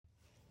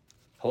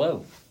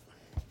Hello.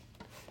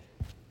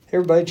 Hey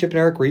everybody, Chip and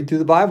Eric read through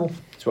the Bible.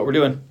 That's what we're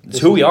doing. It's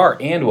who we are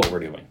and what we're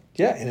doing.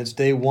 Yeah, and it's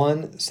day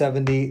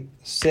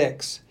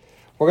 176.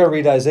 We're going to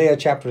read Isaiah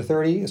chapter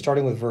 30,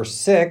 starting with verse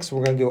 6.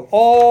 We're going to go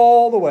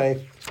all the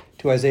way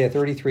to Isaiah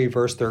 33,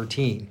 verse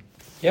 13.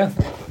 Yeah.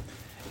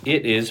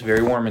 It is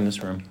very warm in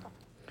this room.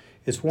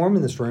 It's warm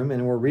in this room,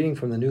 and we're reading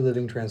from the New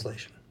Living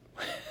Translation.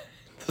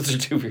 Those are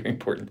two very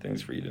important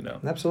things for you to know.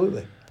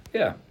 Absolutely.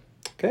 Yeah.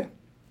 Okay.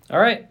 All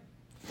right.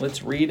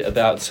 Let's read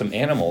about some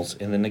animals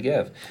in the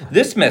Negev.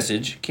 This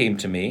message came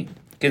to me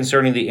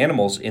concerning the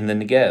animals in the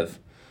Negev.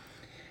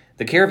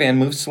 The caravan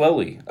moved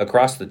slowly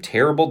across the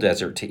terrible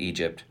desert to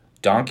Egypt,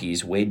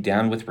 donkeys weighed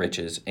down with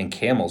riches and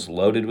camels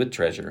loaded with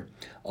treasure,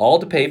 all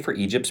to pay for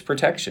Egypt's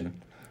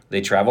protection.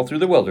 They travel through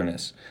the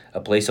wilderness,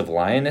 a place of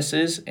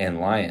lionesses and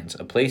lions,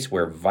 a place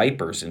where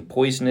vipers and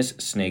poisonous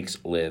snakes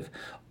live.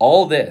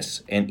 All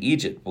this, and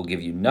Egypt will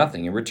give you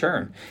nothing in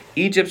return.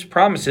 Egypt's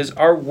promises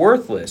are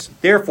worthless.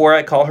 Therefore,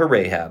 I call her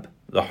Rahab,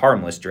 the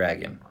harmless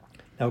dragon.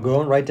 Now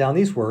go and write down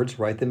these words,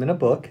 write them in a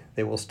book.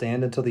 They will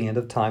stand until the end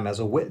of time as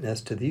a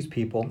witness to these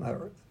people,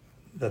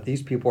 that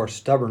these people are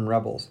stubborn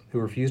rebels who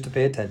refuse to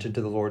pay attention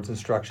to the Lord's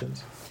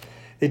instructions.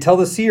 They tell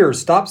the seers,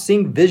 stop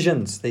seeing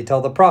visions. They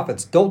tell the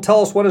prophets, don't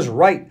tell us what is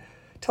right.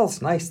 Tell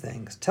us nice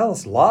things. Tell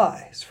us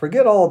lies.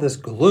 Forget all this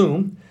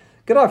gloom.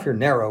 Get off your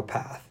narrow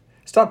path.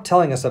 Stop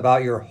telling us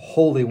about your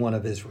Holy One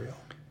of Israel.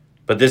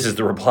 But this is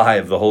the reply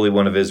of the Holy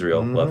One of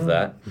Israel. Love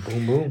that.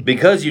 Boom, boom.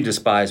 Because you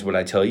despise what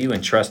I tell you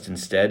and trust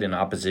instead in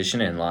opposition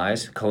and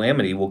lies,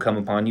 calamity will come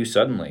upon you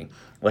suddenly,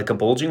 like a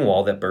bulging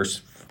wall that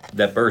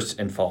bursts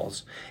and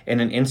falls. In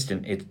an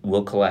instant it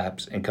will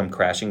collapse and come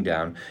crashing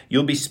down.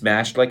 You'll be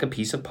smashed like a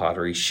piece of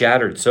pottery,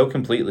 shattered so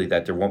completely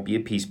that there won't be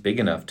a piece big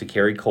enough to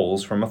carry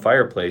coals from a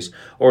fireplace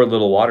or a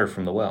little water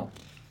from the well.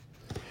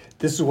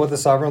 This is what the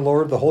Sovereign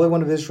Lord, the Holy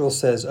One of Israel,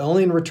 says,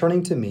 only in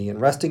returning to me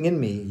and resting in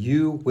me,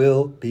 you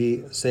will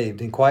be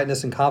saved. In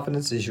quietness and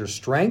confidence is your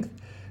strength,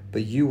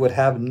 but you would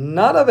have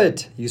none of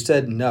it. You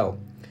said, no,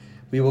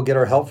 we will get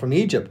our help from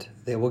Egypt.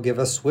 They will give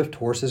us swift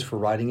horses for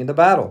riding into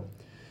battle.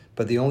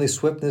 But the only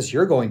swiftness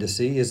you're going to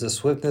see is the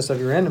swiftness of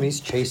your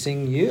enemies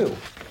chasing you.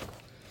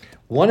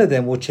 One of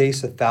them will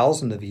chase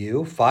 1,000 of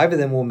you. 5 of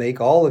them will make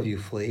all of you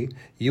flee.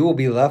 You will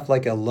be left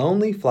like a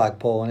lonely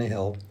flagpole on a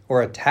hill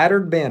or a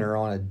tattered banner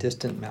on a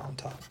distant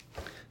mountaintop.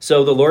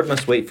 So the Lord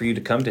must wait for you to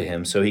come to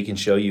him so he can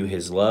show you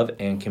his love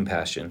and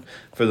compassion.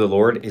 For the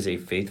Lord is a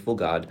faithful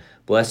God.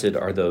 Blessed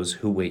are those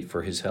who wait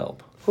for his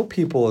help. O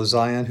people of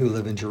Zion who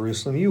live in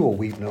Jerusalem, you will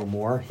weep no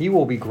more. He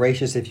will be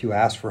gracious if you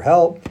ask for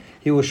help.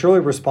 He will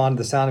surely respond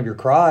to the sound of your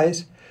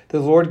cries.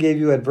 The Lord gave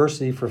you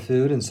adversity for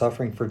food and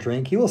suffering for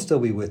drink. He will still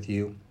be with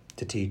you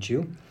to teach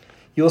you.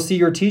 You will see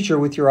your teacher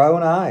with your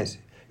own eyes.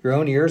 Your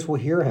own ears will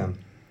hear him.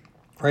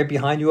 Right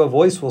behind you a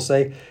voice will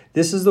say,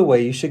 this is the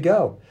way you should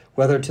go,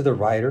 whether to the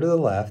right or to the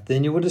left.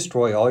 Then you will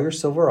destroy all your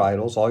silver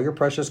idols, all your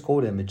precious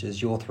gold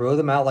images. You will throw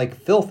them out like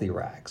filthy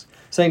rags,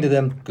 saying to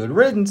them, good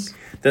riddance.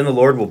 Then the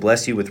Lord will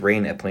bless you with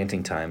rain at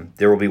planting time.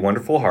 There will be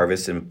wonderful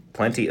harvests and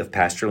plenty of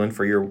pastureland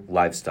for your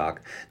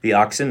livestock. The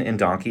oxen and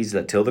donkeys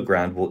that till the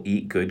ground will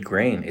eat good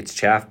grain, its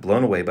chaff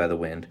blown away by the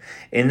wind.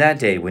 In that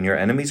day, when your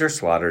enemies are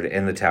slaughtered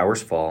and the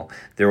towers fall,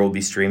 there will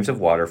be streams of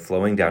water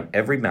flowing down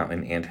every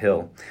mountain and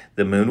hill.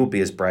 The moon will be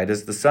as bright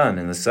as the sun,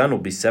 and the sun will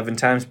be 7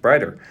 times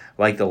brighter,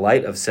 like the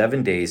light of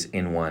 7 days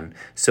in one.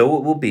 So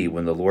it will be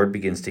when the Lord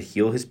begins to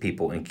heal his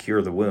people and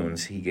cure the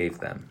wounds he gave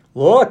them.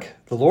 Look,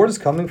 the Lord is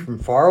coming from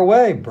far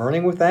away,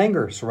 burning with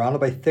anger, surrounded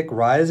by thick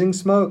rising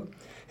smoke.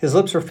 His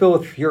lips are filled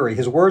with fury.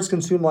 His words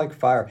consume like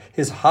fire.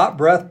 His hot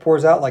breath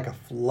pours out like a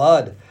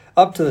flood,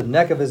 up to the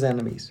neck of his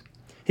enemies.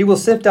 He will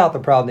sift out the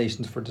proud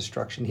nations for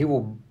destruction. He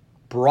will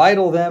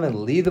bridle them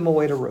and lead them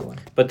away to ruin.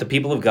 But the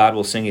people of God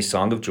will sing a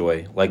song of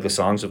joy, like the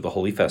songs of the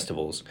holy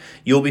festivals.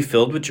 You will be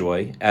filled with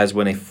joy, as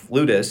when a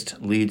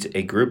flutist leads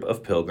a group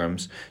of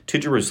pilgrims to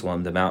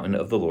Jerusalem, the mountain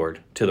of the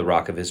Lord, to the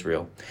rock of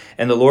Israel.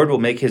 And the Lord will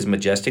make his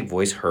majestic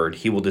voice heard.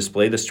 He will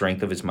display the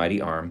strength of his mighty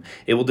arm.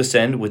 It will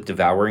descend with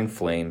devouring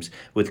flames,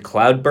 with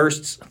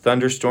cloudbursts,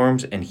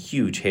 thunderstorms, and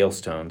huge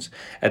hailstones.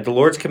 At the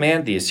Lord's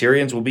command, the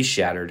Assyrians will be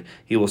shattered.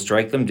 He will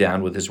strike them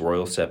down with his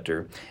royal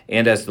scepter.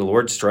 And as the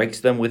Lord strikes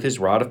them with his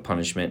rod of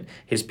punishment,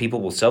 his people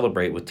will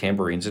celebrate with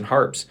tambourines and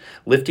harps.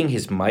 Lifting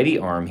his mighty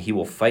arm, he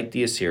will fight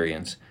the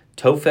Assyrians.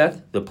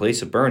 Topheth, the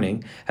place of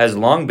burning, has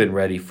long been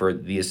ready for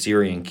the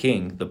Assyrian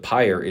king. The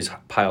pyre is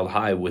piled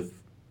high with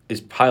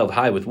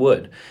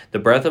wood. The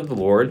breath of the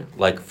Lord,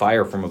 like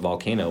fire from a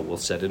volcano, will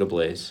set it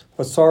ablaze.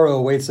 What sorrow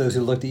awaits those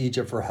who look to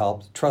Egypt for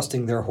help,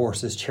 trusting their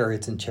horses,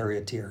 chariots, and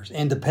charioteers,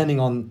 and depending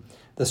on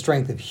the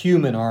strength of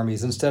human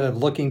armies instead of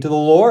looking to the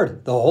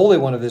Lord, the Holy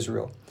One of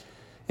Israel.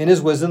 In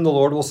his wisdom, the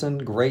Lord will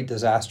send great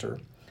disaster.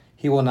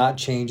 He will not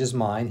change his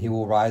mind. He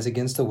will rise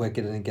against the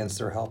wicked and against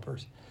their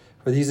helpers.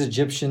 For these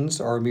Egyptians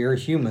are mere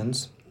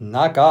humans,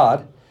 not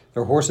God.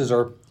 Their horses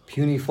are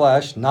puny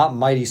flesh, not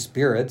mighty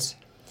spirits.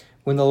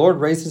 When the Lord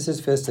raises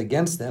his fist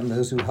against them,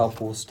 those who help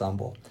will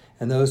stumble,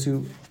 and those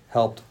being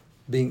helped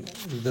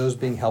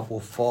will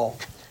fall.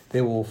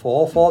 They will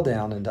all fall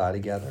down and die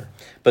together.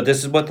 But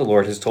this is what the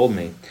Lord has told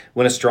me.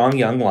 When a strong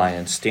young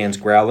lion stands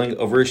growling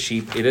over a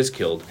sheep it has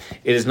killed,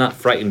 it is not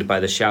frightened by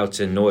the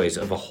shouts and noise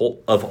of a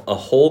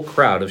whole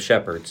crowd of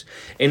shepherds.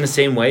 In the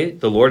same way,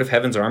 the Lord of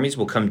heaven's armies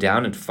will come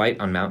down and fight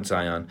on Mount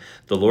Zion.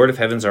 The Lord of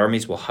heaven's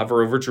armies will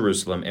hover over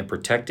Jerusalem and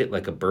protect it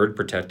like a bird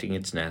protecting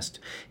its nest.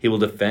 He will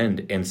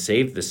defend and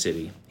save the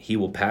city. He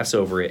will pass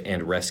over it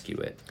and rescue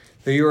it.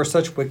 Though you are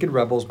such wicked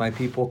rebels, my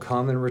people,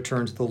 come and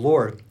return to the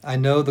Lord. I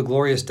know the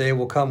glorious day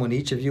will come when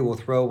each of you will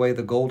throw away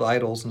the gold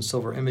idols and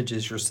silver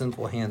images your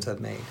sinful hands have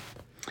made.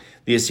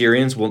 The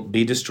Assyrians will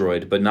be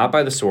destroyed, but not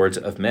by the swords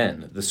of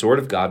men. The sword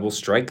of God will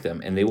strike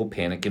them, and they will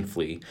panic and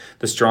flee.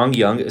 The strong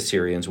young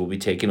Assyrians will be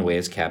taken away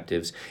as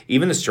captives.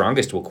 Even the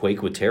strongest will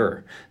quake with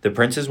terror. The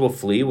princes will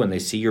flee when they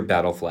see your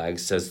battle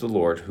flags, says the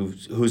Lord,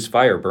 whose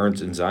fire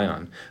burns in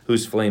Zion,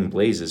 whose flame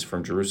blazes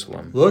from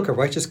Jerusalem. Look, a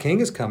righteous king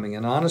is coming,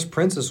 and honest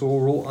princes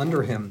will rule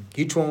under him.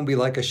 Each one will be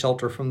like a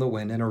shelter from the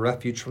wind and a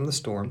refuge from the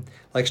storm,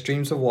 like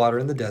streams of water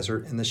in the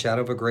desert, in the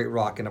shadow of a great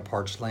rock in a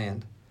parched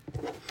land.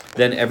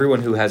 Then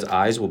everyone who has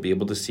eyes will be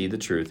able to see the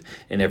truth,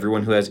 and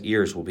everyone who has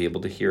ears will be able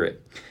to hear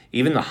it.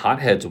 Even the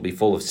hotheads will be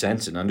full of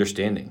sense and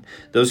understanding.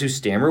 Those who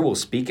stammer will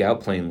speak out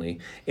plainly.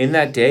 In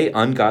that day,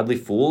 ungodly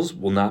fools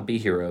will not be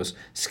heroes.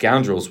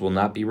 Scoundrels will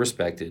not be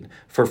respected.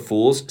 For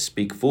fools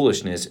speak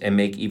foolishness and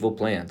make evil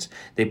plans.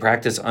 They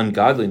practice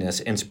ungodliness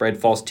and spread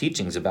false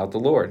teachings about the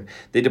Lord.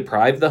 They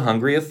deprive the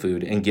hungry of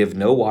food and give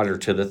no water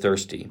to the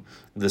thirsty.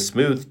 The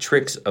smooth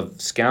tricks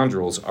of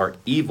scoundrels are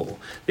evil.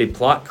 They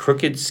plot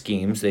crooked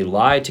schemes. They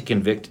lie to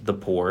convict the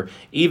poor,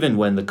 even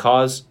when the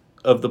cause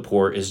of the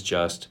poor is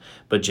just.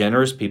 But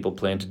generous people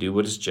plan to do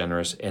what is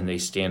generous, and they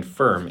stand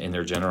firm in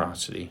their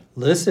generosity.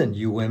 Listen,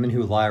 you women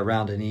who lie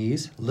around in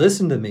ease.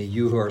 Listen to me,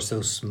 you who are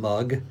so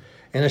smug.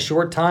 In a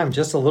short time,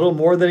 just a little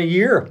more than a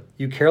year,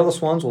 you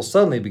careless ones will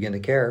suddenly begin to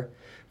care.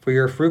 For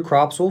your fruit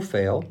crops will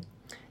fail,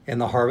 and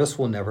the harvest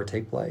will never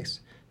take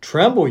place.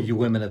 Tremble, you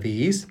women of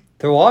ease.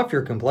 Throw off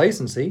your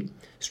complacency.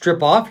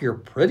 Strip off your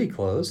pretty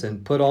clothes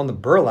and put on the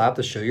burlap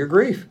to show your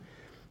grief.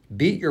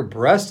 Beat your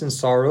breast in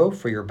sorrow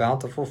for your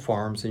bountiful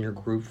farms and your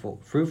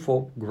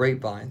fruitful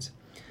grapevines.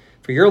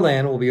 For your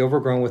land will be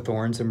overgrown with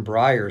thorns and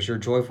briars. Your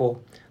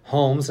joyful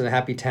homes and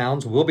happy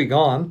towns will be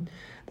gone.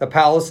 The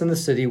palace and the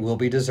city will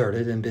be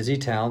deserted, and busy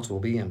towns will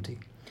be empty.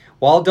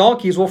 Wild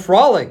donkeys will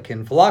frolic,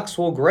 and flocks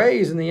will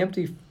graze in the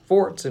empty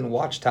forts and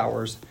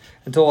watchtowers,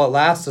 until at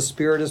last the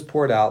Spirit is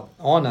poured out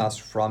on us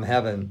from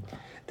heaven.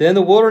 Then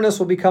the wilderness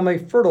will become a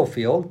fertile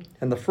field,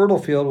 and the fertile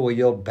field will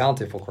yield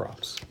bountiful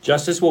crops.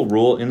 Justice will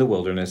rule in the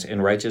wilderness,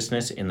 and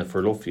righteousness in the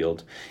fertile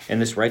field. And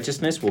this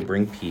righteousness will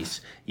bring peace.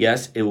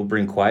 Yes, it will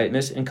bring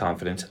quietness and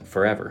confidence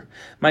forever.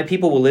 My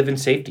people will live in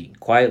safety,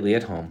 quietly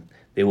at home.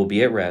 They will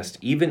be at rest,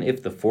 even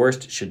if the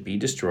forest should be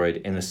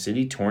destroyed and the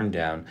city torn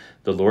down.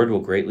 The Lord will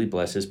greatly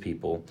bless his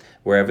people.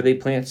 Wherever they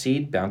plant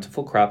seed,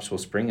 bountiful crops will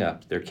spring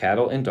up. Their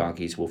cattle and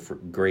donkeys will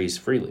graze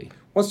freely.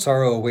 What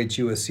sorrow awaits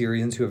you,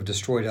 Assyrians, who have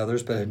destroyed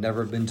others but have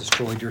never been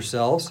destroyed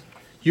yourselves?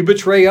 You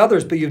betray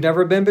others, but you've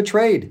never been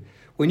betrayed.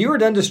 When you are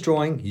done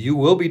destroying, you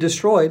will be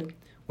destroyed.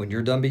 When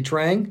you're done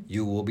betraying,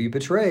 you will be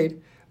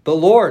betrayed. But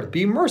Lord,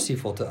 be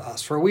merciful to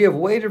us, for we have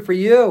waited for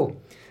you.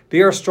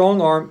 Be our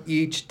strong arm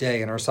each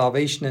day and our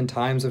salvation in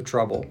times of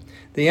trouble.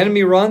 The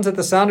enemy runs at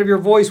the sound of your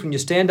voice. When you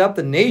stand up,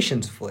 the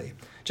nations flee.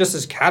 Just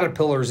as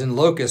caterpillars and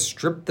locusts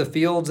strip the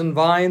fields and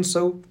vines,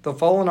 so the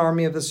fallen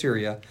army of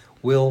Assyria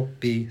will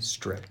be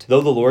stripped.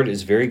 Though the Lord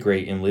is very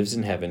great and lives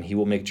in heaven, he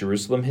will make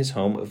Jerusalem his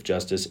home of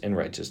justice and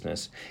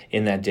righteousness.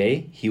 In that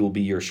day, he will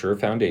be your sure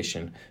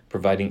foundation,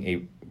 providing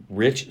a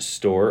rich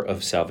store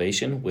of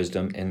salvation,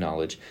 wisdom, and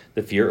knowledge.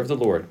 The fear of the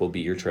Lord will be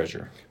your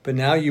treasure. But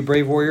now, you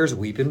brave warriors,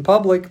 weep in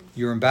public.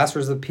 Your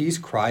ambassadors of peace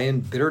cry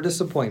in bitter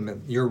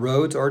disappointment. Your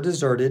roads are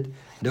deserted.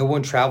 No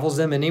one travels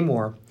them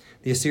anymore.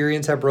 The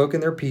Assyrians have broken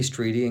their peace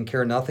treaty and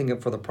care nothing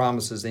for the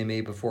promises they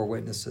made before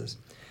witnesses.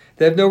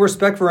 They have no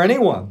respect for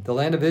anyone. The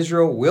land of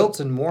Israel wilts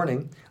in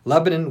mourning.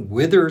 Lebanon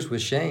withers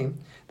with shame.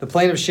 The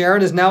plain of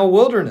Sharon is now a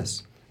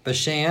wilderness.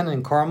 Bashan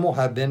and Carmel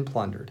have been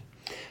plundered.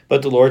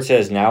 But the Lord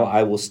says, now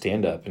I will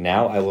stand up.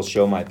 Now I will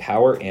show my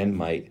power and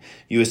might.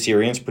 You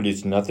Assyrians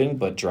produce nothing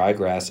but dry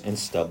grass and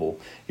stubble.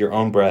 Your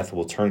own breath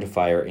will turn to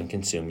fire and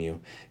consume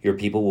you. Your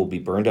people will be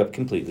burned up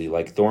completely,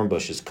 like thorn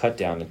bushes cut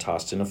down and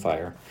tossed in a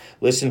fire.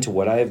 Listen to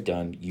what I have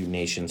done, you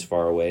nations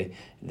far away,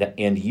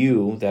 and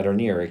you that are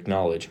near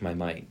acknowledge my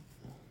might.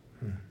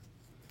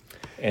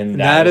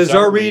 And that is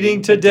our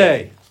reading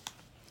today.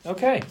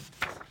 Okay.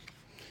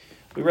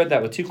 We read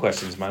that with two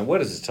questions in mind. What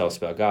does this tell us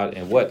about God,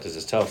 and what does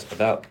this tell us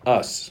about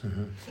us?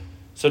 Mm-hmm.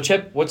 So,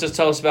 Chip, what does this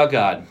tell us about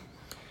God?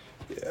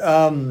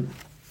 I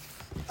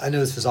know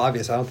this is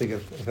obvious. I don't think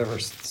I've ever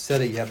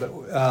said it yet,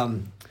 but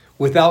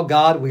without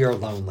God, we are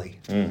lonely.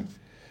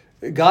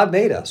 God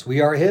made us.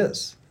 We are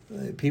his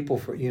people,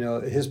 for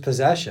his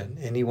possession,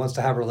 and he wants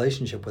to have a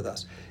relationship with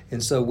us.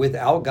 And so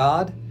without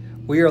God,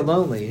 we are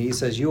lonely. And he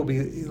says, you will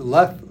be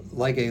left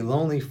like a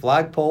lonely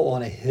flagpole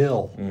on a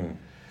hill.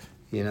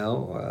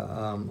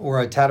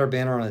 Or a tattered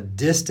banner on a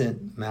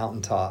distant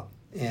mountaintop.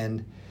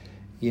 And,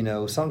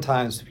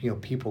 sometimes,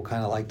 people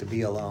kind of like to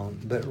be alone.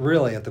 But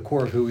really, at the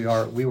core of who we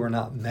are, we were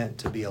not meant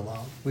to be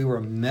alone. We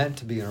were meant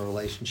to be in a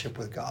relationship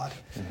with God.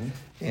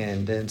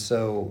 And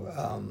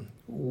so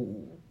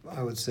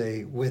I would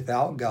say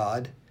without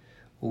God,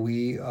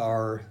 we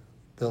are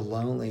the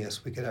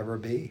loneliest we could ever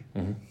be,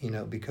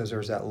 because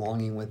there's that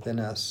longing within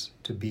us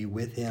to be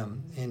with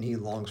Him, and He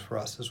longs for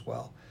us as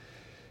well.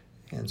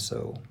 And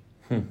so...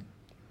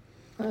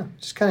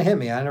 just kind of hit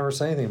me. I never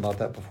said anything about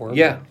that before.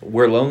 Yeah,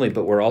 we're lonely,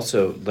 but we're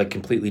also like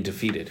completely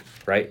defeated,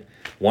 right?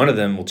 One of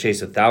them will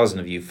chase 1,000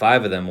 of you.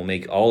 5 of them will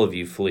make all of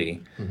you flee.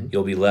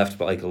 You'll be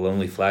left like a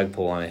lonely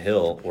flagpole on a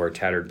hill or a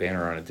tattered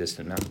banner on a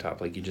distant mountaintop.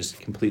 Like you're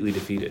just completely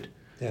defeated.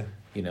 Yeah.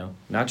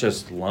 Not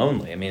just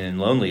lonely. I mean, and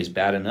lonely is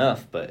bad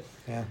enough, but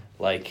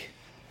like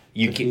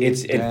you can,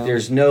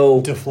 there's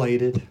no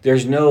deflated.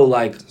 There's no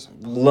like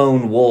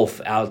lone wolf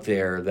out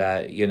there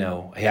that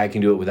hey, I can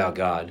do it without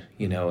God,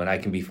 and I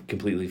can be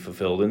completely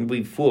fulfilled, and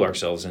we fool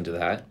ourselves into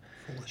that.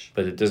 Foolish.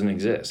 But it doesn't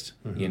exist,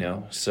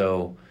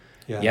 So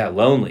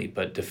lonely,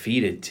 but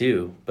defeated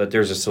too. But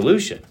there's a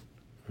solution,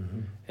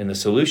 and the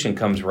solution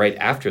comes right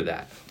after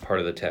that part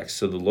of the text.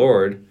 So the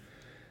Lord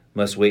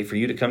must wait for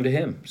you to come to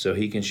Him, so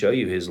He can show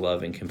you His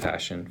love and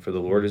compassion. For the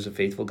Lord is a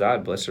faithful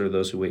God. Blessed are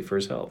those who wait for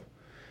His help.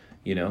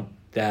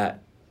 That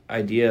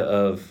idea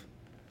of,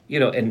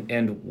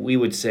 and we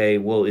would say,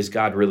 well, is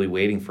God really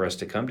waiting for us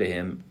to come to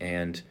Him?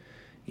 And,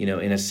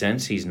 in a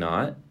sense, He's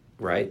not,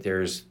 right?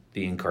 There's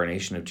the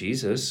incarnation of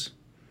Jesus,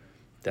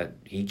 that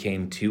He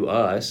came to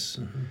us,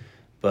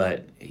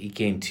 but He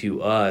came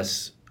to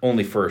us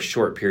only for a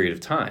short period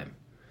of time,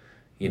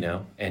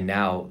 and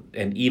now,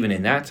 and even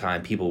in that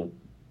time, people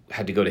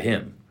had to go to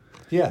Him.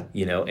 Yeah.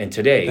 And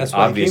today,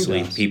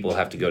 obviously, people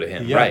have to go to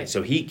Him, right?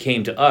 So He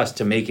came to us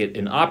to make it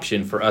an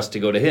option for us to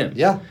go to Him.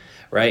 Yeah.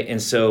 Right? And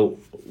so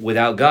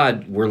without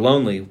God, we're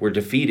lonely, we're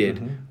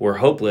defeated, we're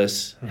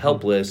hopeless,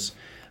 helpless,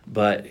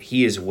 but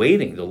He is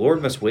waiting. The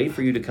Lord must wait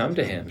for you to come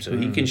to Him so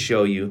He can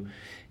show you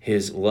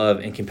His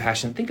love and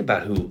compassion. Think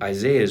about who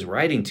Isaiah is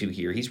writing to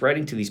here. He's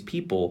writing to these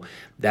people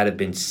that have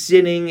been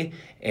sinning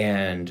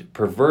and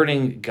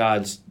perverting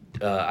God's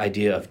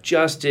idea of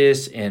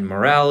justice and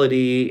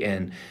morality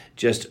and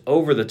just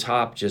over the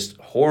top, just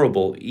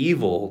horrible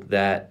evil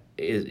that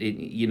is,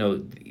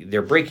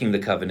 they're breaking the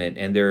covenant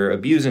and they're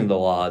abusing the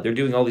law. They're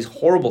doing all these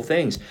horrible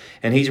things.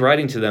 And He's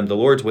writing to them, the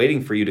Lord's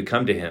waiting for you to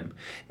come to Him.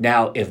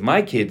 Now, if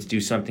my kids do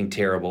something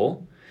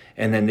terrible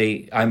and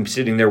then I'm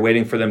sitting there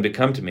waiting for them to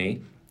come to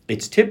me,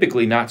 it's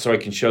typically not so I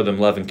can show them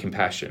love and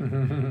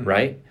compassion,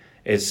 right?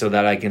 It's so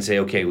that I can say,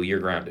 okay, well, you're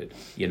grounded,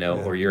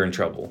 or you're in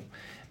trouble.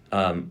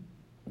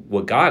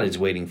 What God is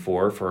waiting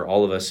for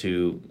all of us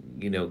who,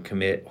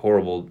 commit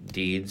horrible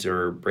deeds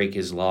or break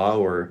His law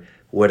or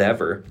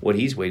whatever, what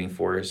He's waiting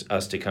for is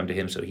us to come to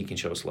Him so He can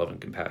show us love and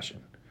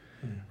compassion,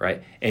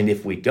 right? And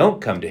if we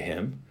don't come to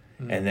Him,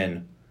 and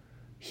then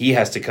He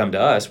has to come to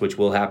us, which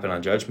will happen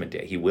on Judgment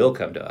Day, He will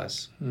come to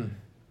us,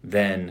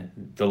 then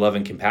the love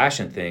and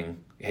compassion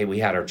thing, hey, we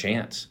had our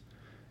chance.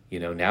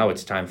 Now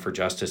it's time for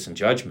justice and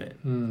judgment,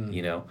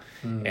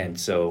 And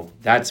so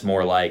that's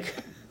more like...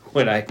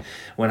 When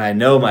I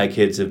know my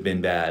kids have been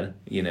bad,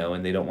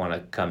 and they don't want to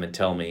come and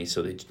tell me,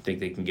 so they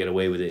think they can get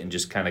away with it and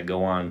just kind of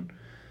go on,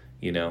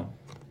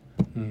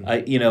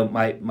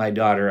 my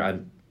daughter, I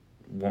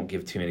won't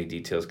give too many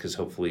details because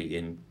hopefully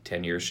in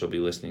 10 years she'll be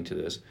listening to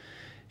this.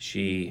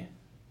 She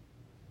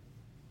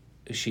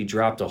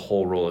dropped a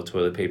whole roll of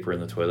toilet paper in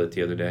the toilet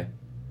the other day.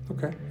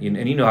 Okay.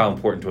 And you know how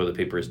important toilet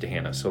paper is to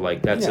Hannah, so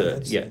like that's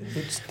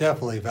it's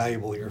definitely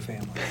valuable to your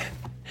family.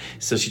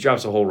 So she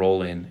drops a whole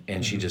roll in,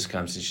 and she just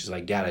comes and she's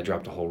like, Dad, I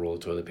dropped a whole roll of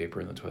toilet paper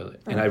in the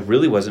toilet. And I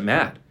really wasn't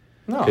mad.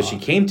 No. Because she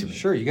came to me.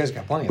 Sure, you guys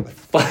got plenty of it.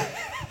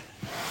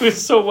 It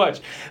was so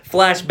much.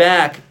 Flash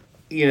back,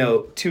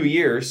 2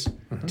 years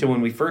to when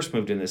we first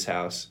moved in this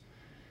house.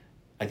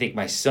 I think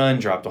my son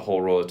dropped a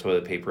whole roll of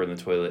toilet paper in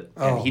the toilet,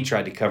 and he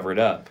tried to cover it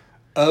up.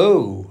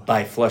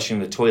 By flushing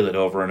the toilet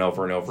over and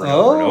over and over and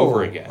over and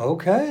over again.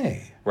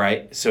 Okay.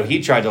 Right? So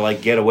he tried to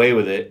get away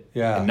with it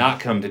and not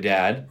come to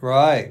Dad.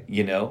 Right.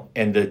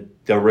 And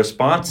the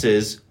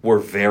responses were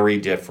very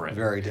different.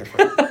 Very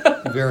different.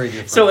 Very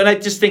different. So, and I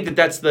just think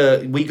that's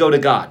we go to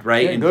God,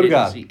 right? Yeah, go to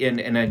God.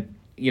 And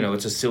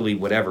it's a silly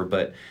whatever,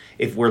 but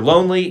if we're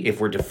lonely, if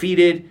we're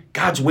defeated,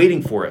 God's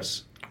waiting for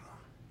us.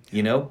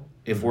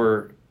 If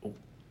we're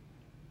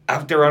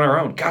out there on our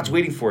own, God's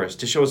waiting for us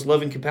to show us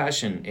love and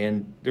compassion,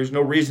 and there's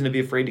no reason to be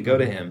afraid to go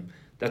to Him.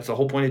 That's the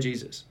whole point of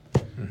Jesus.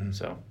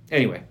 So,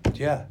 anyway.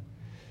 Yeah,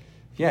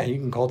 you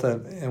can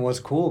cultivate, and what's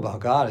cool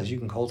about God is you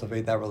can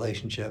cultivate that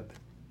relationship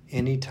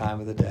any time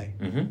of the day.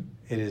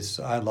 It is,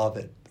 I love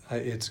it.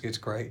 It's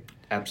great.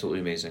 Absolutely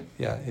amazing.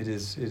 Yeah, it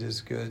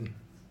is good.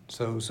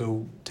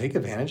 So take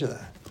advantage of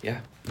that.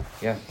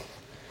 Yeah.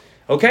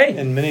 Okay.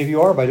 And many of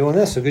you are by doing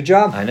this, so good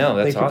job. I know,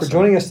 that's awesome. Thank you for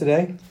joining us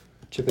today.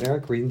 Chip and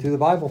Eric reading through the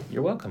Bible.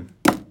 You're welcome.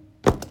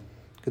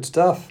 Good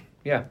stuff.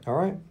 Yeah. All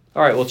right.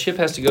 Well, Chip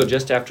has to go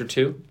just after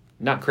 2.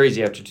 Not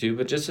crazy after 2,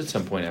 but just at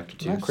some point after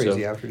 2. Not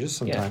crazy after, just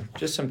some time.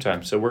 Just some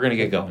time. So we're going to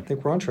get going. I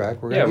think we're on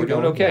track. We're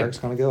doing okay. Eric's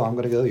going to go. I'm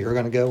going to go. You're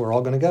going to go. We're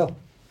all going to go.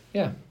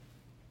 Yeah.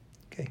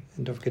 Okay,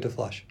 and don't forget to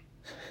flush.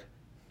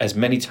 As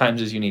many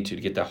times as you need to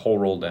get that whole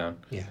roll down.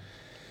 Yeah.